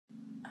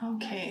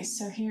Okay,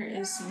 so here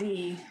is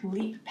the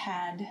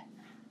Leapfrog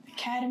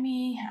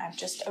Academy. I've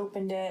just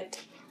opened it.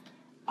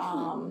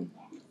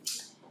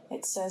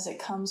 It says it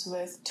comes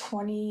with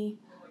 20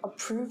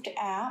 approved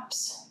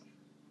apps,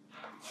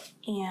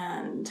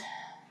 and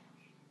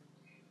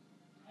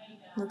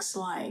looks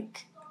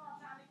like,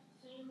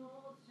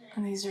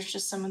 and these are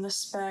just some of the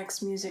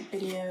specs: music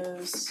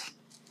videos,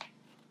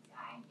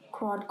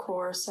 quad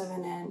core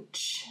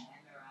 7-inch,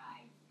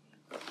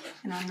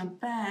 and on the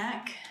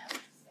back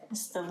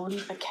is the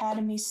Leap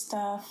Academy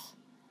stuff.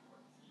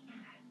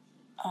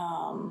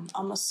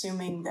 I'm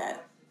assuming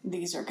that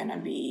these are gonna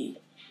be,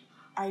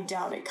 I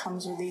doubt it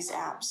comes with these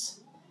apps,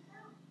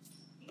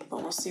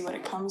 but we'll see what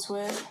it comes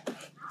with.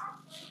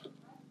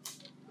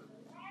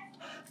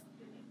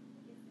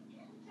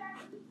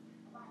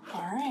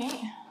 All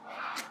right.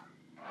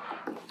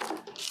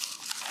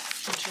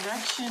 The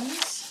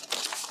directions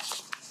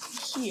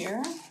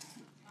here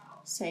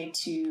say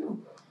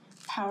to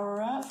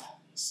power up,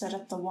 set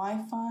up the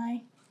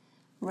Wi-Fi,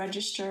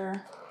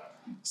 register,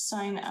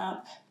 sign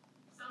up.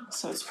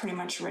 So it's pretty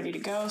much ready to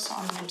go. So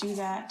I'm gonna do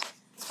that.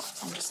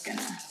 I'm just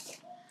gonna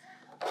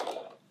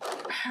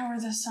power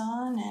this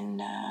on and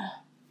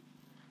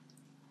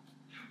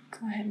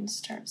go ahead and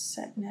start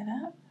setting it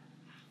up.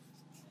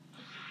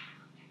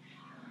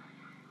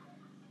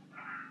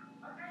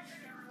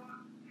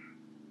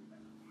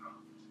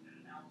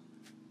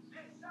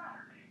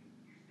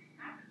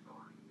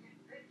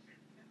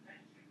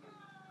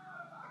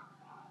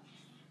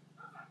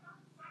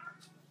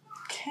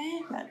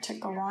 Okay, that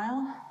took a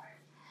while.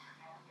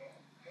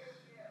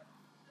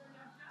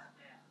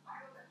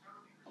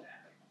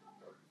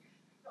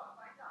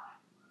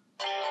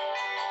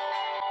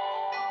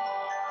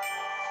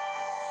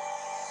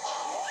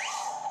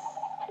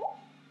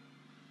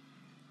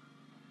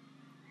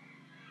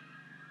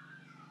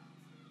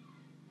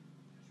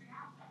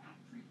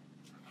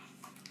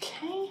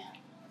 Okay,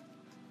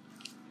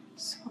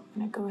 so I'm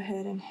gonna go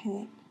ahead and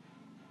hit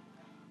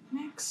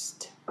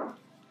next.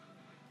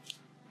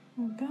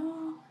 There we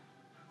go.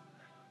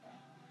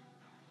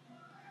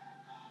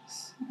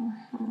 So,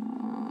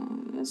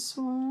 this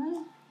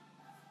one.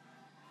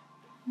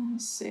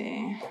 Let's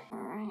see. All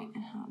right,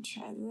 I'll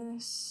try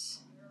this.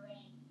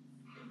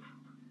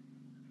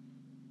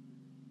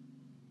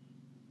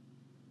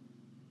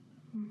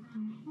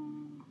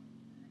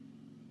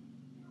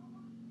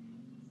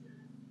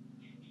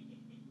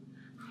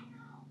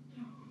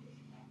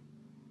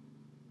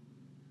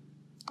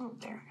 Oh,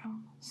 there we go.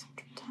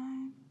 Central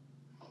time.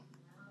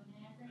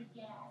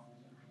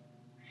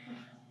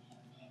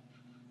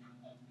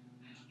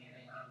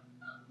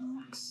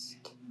 Next.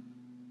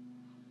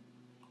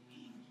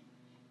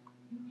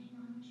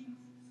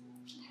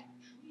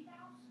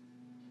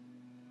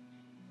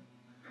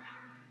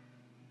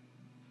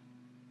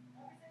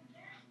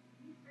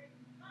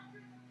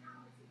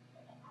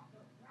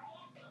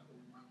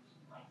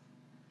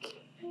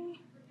 Okay.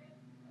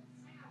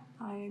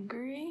 I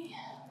agree.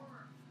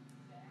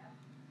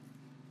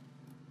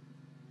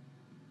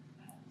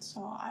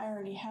 So I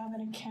already have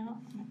an account.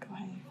 I'm gonna go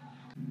ahead.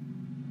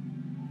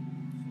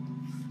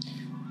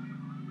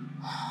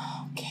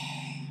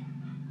 Okay.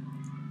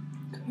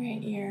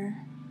 Create your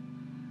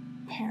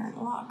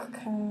parent lock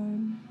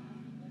code.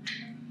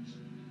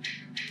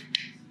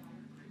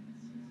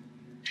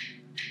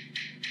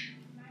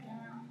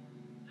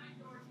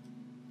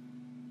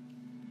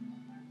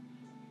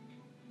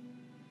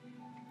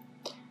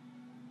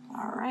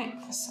 All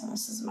right, so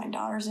this is my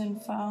daughter's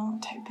info. I'll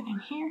type it in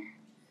here.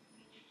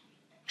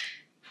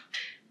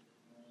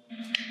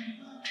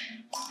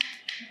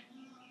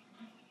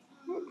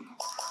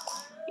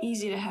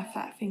 Easy to have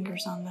fat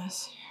fingers on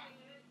this.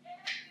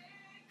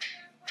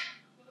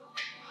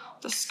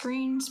 The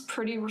screen's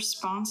pretty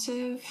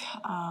responsive.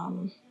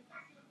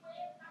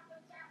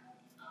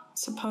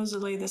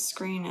 Supposedly the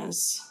screen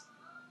is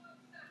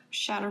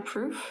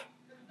shatterproof.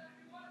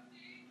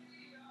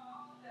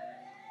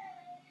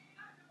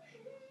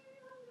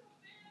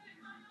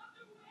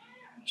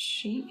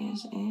 She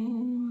is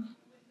in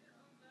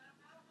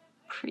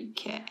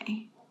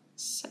pre-K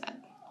set.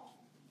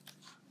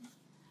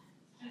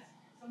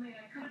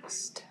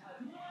 Next.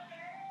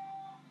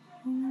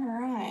 All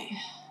right.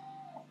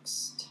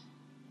 Next.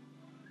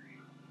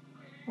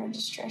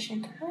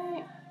 Registration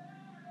complete.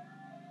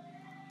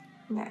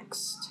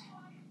 Next.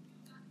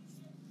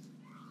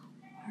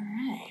 All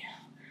right.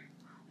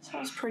 So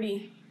it's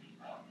pretty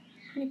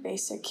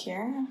basic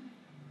here.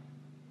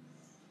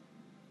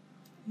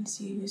 Let's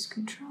see, use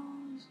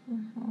controls.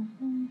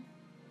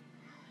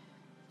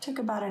 Took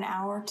about an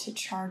hour to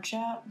charge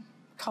up.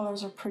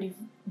 Colors are pretty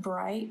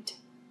bright.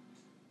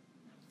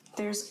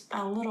 There's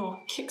a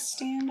little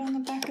kickstand on the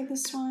back of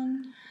this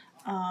one.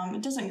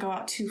 It doesn't go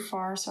out too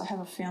far, so I have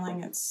a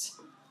feeling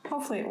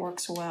hopefully it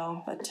works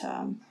well, but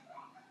I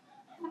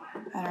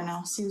don't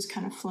know, seems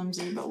kind of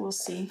flimsy, but we'll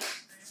see.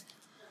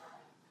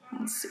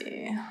 Let's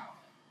see.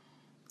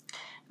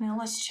 Now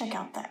let's check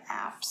out the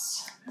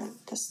apps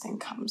that this thing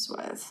comes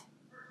with.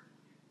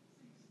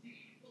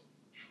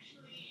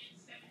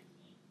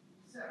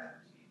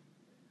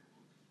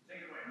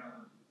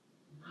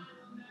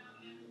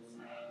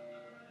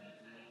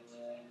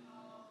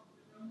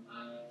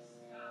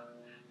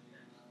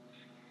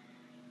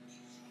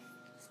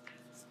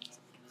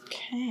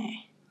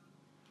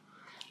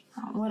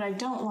 What I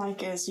don't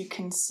like is you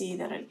can see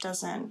that it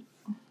doesn't,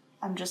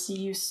 I'm just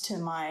used to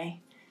my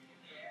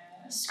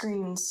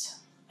screens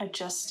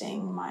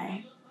adjusting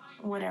my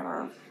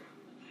whatever,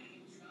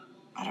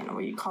 I don't know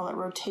what you call it,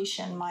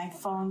 rotation my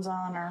phone's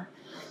on, or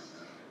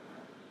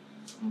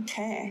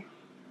okay.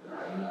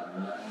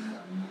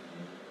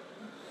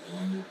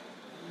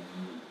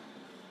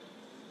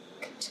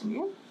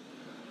 Continue.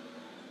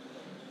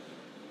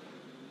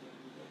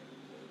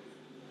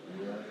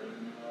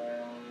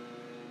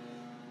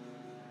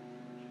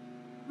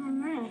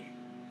 Alright.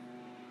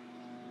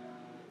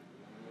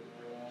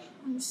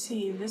 Let's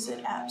see,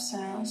 visit App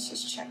Center. Let's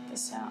just check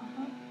this out.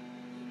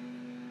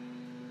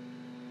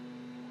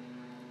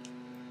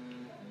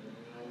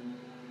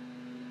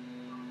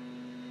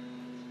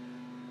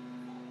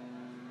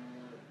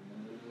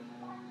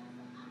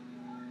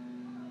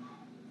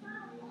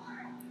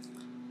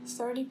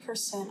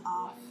 30%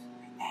 off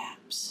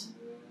apps.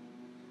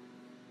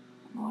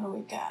 What do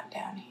we got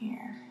down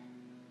here?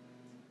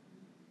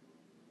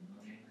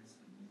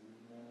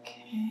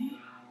 Okay.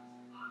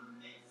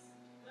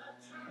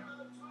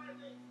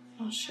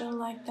 I sure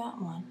like that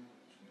one.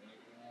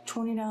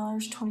 $20,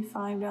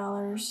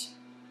 $25,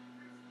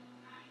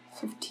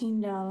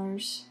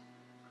 $15,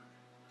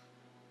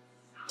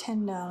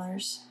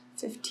 $10,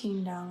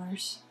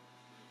 $15.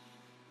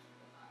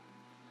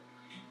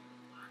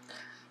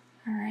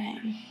 All right,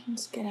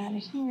 let's get out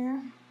of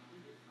here.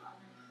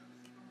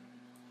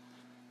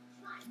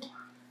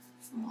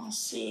 We'll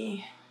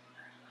see.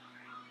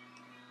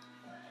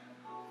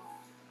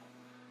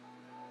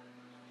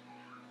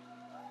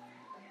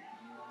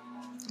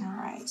 All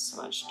right,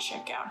 so let's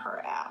check out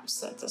her apps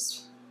that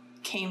this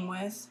came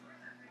with.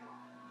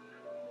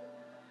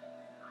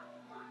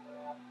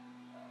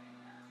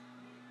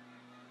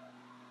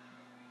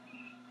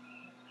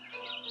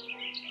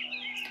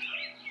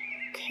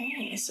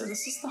 Okay, so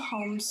this is the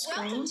home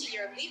screen. Welcome to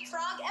your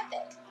Leapfrog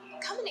Epic.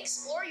 Come and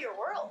explore your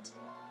world.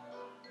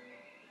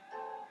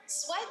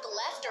 Swipe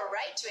left or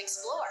right to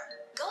explore.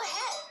 Go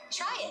ahead,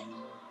 try it.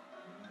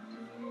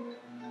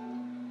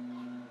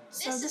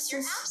 This is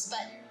your apps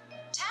button.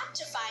 Tap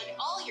to find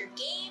all your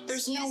games.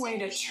 There's no way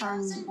to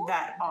turn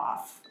that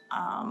off.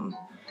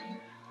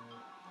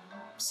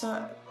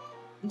 So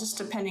just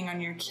depending on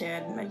your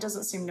kid, it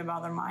doesn't seem to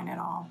bother mine at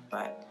all,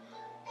 but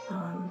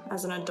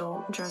as an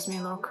adult, it drives me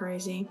a little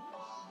crazy.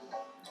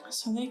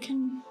 So they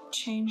can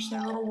change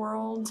their little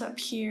worlds up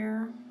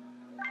here,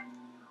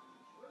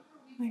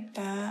 like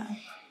that.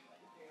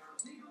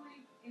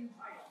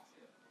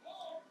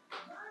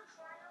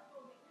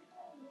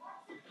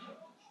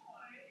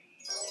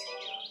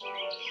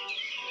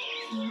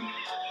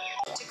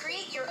 To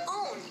create your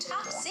own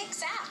top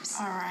 6 apps.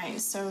 All right,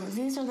 so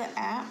these are the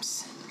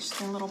apps.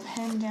 Just a little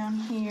pen down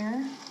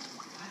here.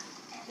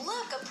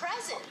 Look, a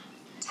present.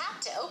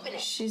 Tap to open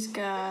it. She's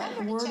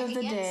got word of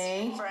the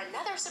day, for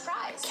another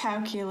surprise.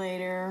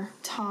 Calculator,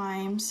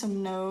 time,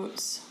 some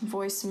notes,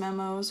 voice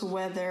memos,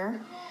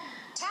 weather.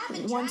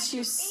 Once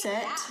you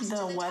set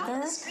the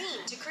weather,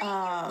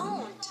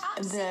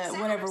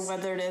 whatever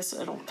weather it is,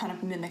 it'll kind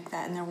of mimic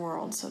that in their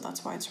world. So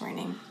that's why it's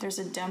raining. There's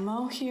a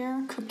demo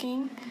here,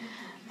 cooking.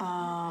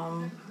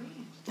 I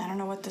don't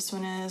know what this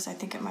one is. I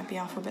think it might be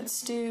Alphabet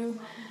Stew.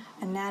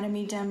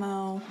 Anatomy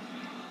demo.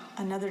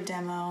 Another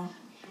demo.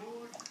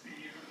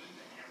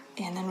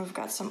 And then we've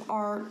got some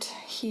art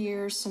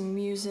here, some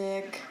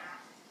music.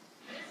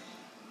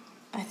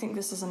 I think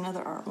this is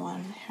another art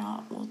one.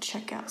 We'll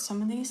check out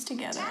some of these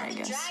together, I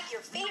guess. Drag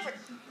your favorite.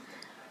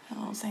 That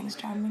little thing's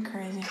driving me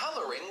crazy.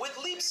 Coloring with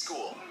Leap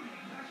School.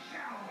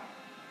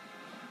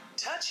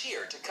 Touch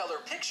here to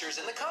color pictures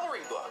in the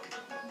coloring book.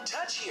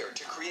 Touch here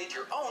to create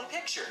your own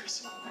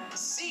pictures.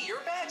 See your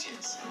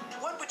badges.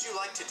 What would you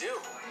like to do?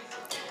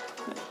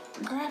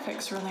 The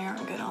graphics really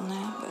aren't good on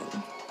that,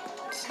 but...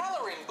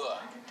 Coloring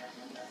book.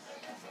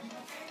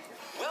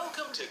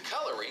 Welcome to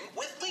Coloring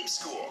with Leap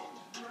School.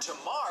 To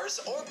Mars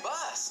or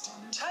Bust.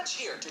 Touch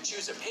here to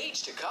choose a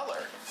page to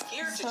color.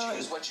 Here to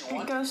choose what you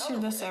want to color. It goes through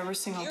this every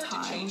single time.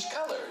 time. Here to change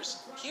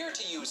colors. Here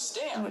to use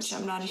stamps. Which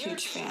I'm not a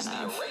huge fan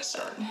of.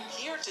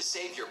 Here to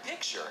save your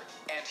picture.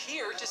 And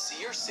here to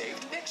see your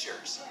saved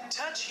pictures.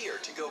 Touch here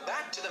to go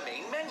back to the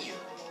main menu.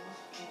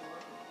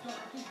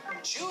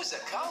 Choose a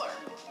color.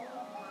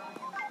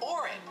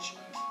 Orange.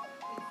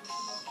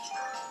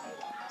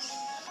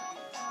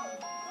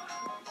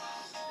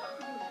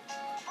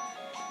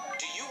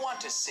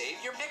 To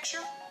save your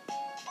picture?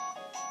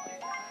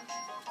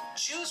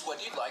 Choose what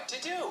you'd like to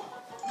do.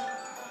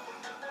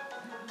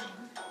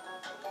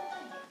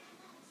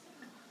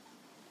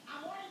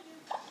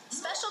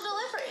 Special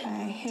delivery.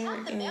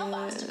 Tap the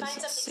mailbox to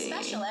find something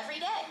special every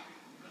day.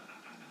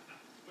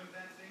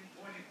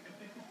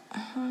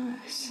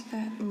 Is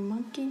that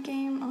monkey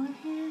game on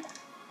here?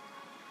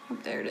 Oh,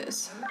 there it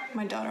is.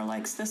 My daughter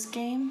likes this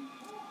game.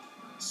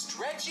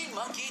 Stretchy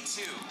Monkey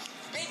 2.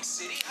 Big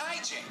City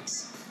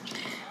Hijinks.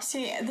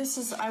 See, this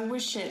is, I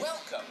wish it...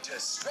 Welcome to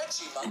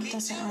Stretchy Monkey 2. It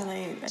doesn't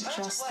really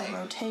adjust the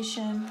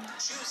rotation.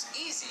 Choose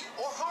easy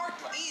or hard.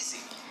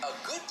 Easy. A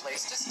good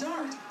place to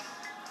start.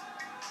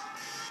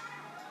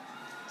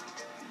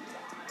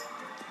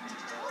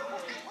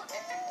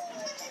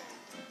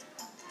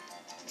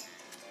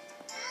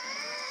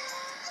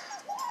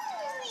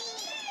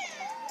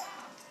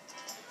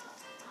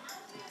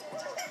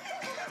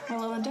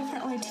 Well, it'll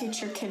definitely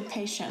teach your kid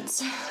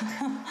patience.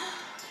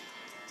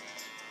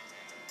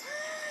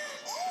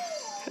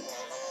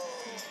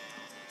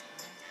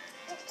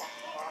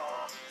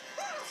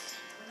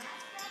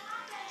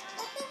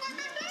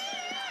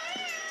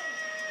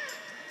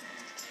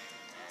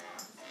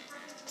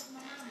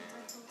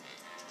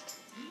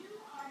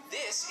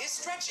 This is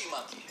Stretchy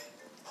Monkey.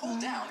 Pull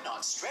down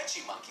on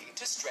Stretchy Monkey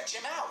to stretch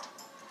him out.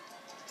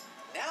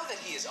 Now that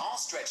he is all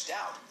stretched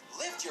out,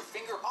 lift your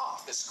finger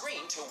off the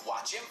screen to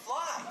watch him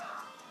fly.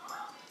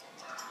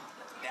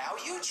 Now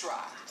you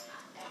try.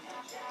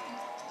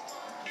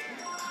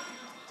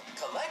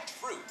 Collect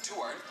fruit to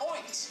earn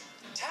points.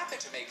 Tap it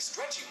to make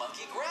Stretchy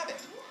Monkey grab it.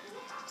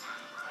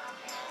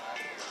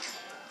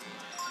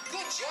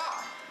 Good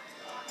job.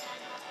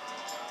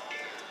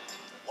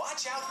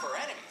 Watch out for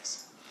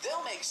enemies.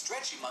 They'll make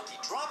Stretchy Monkey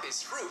drop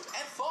his fruit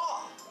and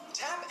fall.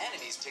 Tap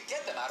enemies to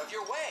get them out of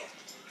your way.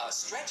 A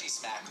Stretchy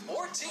smack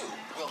or two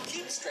will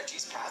keep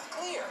Stretchy's path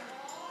clear.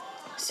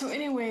 So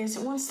anyways,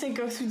 once they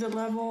go through the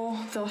level,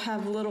 they'll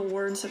have little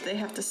words that they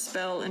have to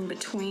spell in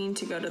between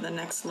to go to the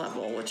next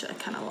level, which I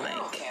kind of like.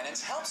 Arrow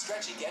cannons help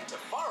Stretchy get to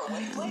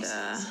faraway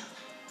places.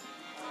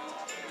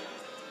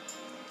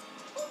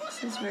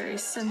 This is very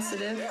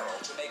sensitive. Barrel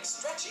to make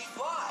Stretchy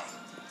fly.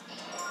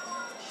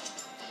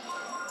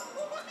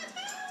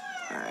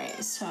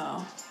 Alright,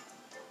 so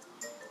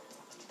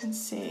let's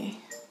see.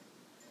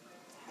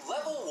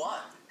 Level 1.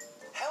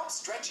 Help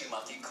Stretchy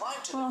Monkey climb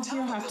to the Well, top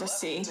you'll of have the to level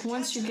see. to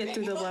Once you catch get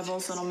through the baby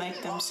levels, monkeys. it'll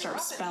make them start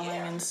Whip 'em up in the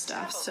spelling air. and stuff,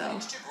 Tap a so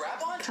ledge to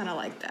grab onto. kind of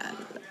like that.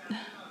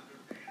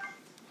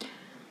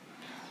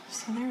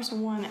 So there's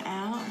one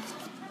app.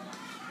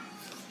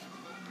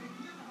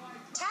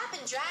 Tap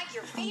and drag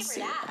your Let's see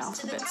favorite what apps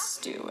to the Alphabet top.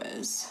 Stew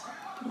is.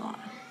 Come on.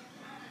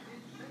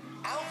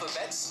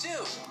 Alphabet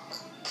Stew.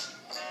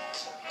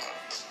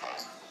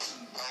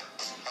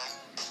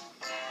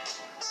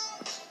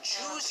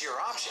 Choose your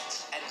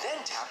options and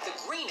then tap the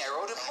green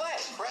arrow to play.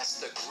 Press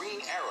the green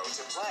arrow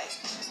to play.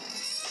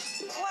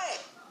 Play!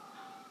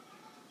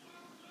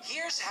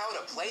 Here's how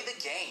to play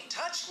the game.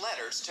 Touch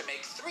letters to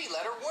make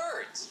 3-letter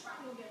words.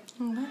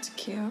 Oh, that's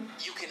cute.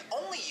 You can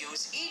only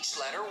use each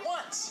letter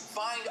once.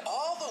 Find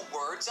all the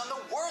words on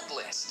the word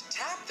list.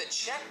 Tap the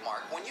check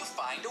mark when you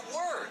find a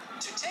word.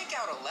 To take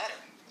out a letter,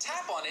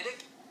 tap on it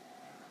again.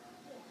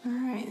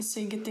 Alright, so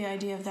you get the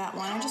idea of that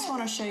one. I just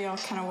want to show y'all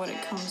kind of what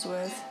it comes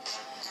with.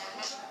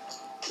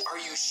 Are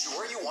you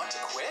sure you want to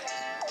quit?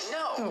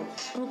 No. Oh,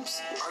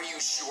 oops. Are you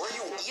sure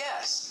you...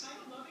 Yes.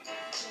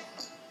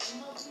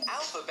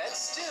 Alphabet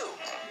Stew.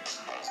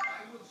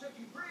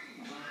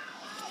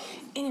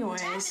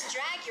 Anyways, Tap and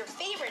drag your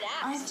favorite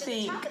I apps to the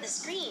think- top of the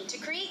screen to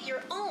create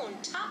your own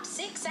top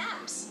 6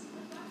 apps.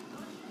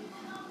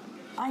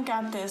 I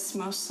got this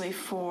mostly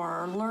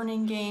for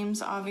learning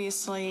games,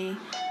 obviously.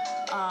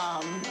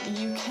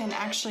 You can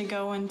actually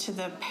go into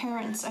the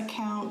parents'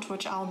 account,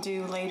 which I'll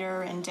do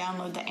later, and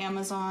download the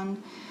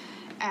Amazon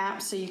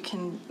app, so you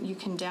can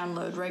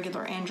download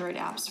regular Android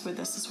apps with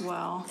this as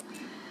well,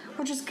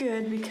 which is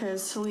good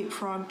because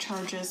Leapfrog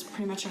charges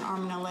pretty much an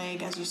arm and a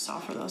leg, as you saw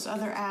for those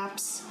other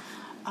apps.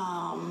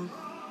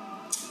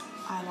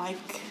 I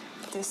like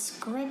this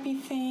grippy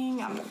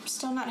thing. I'm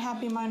still not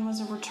happy mine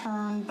was a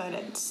return, but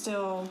it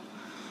still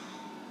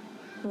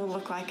will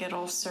look like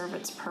it'll serve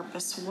its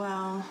purpose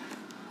well.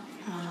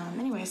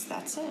 Anyways,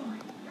 that's it.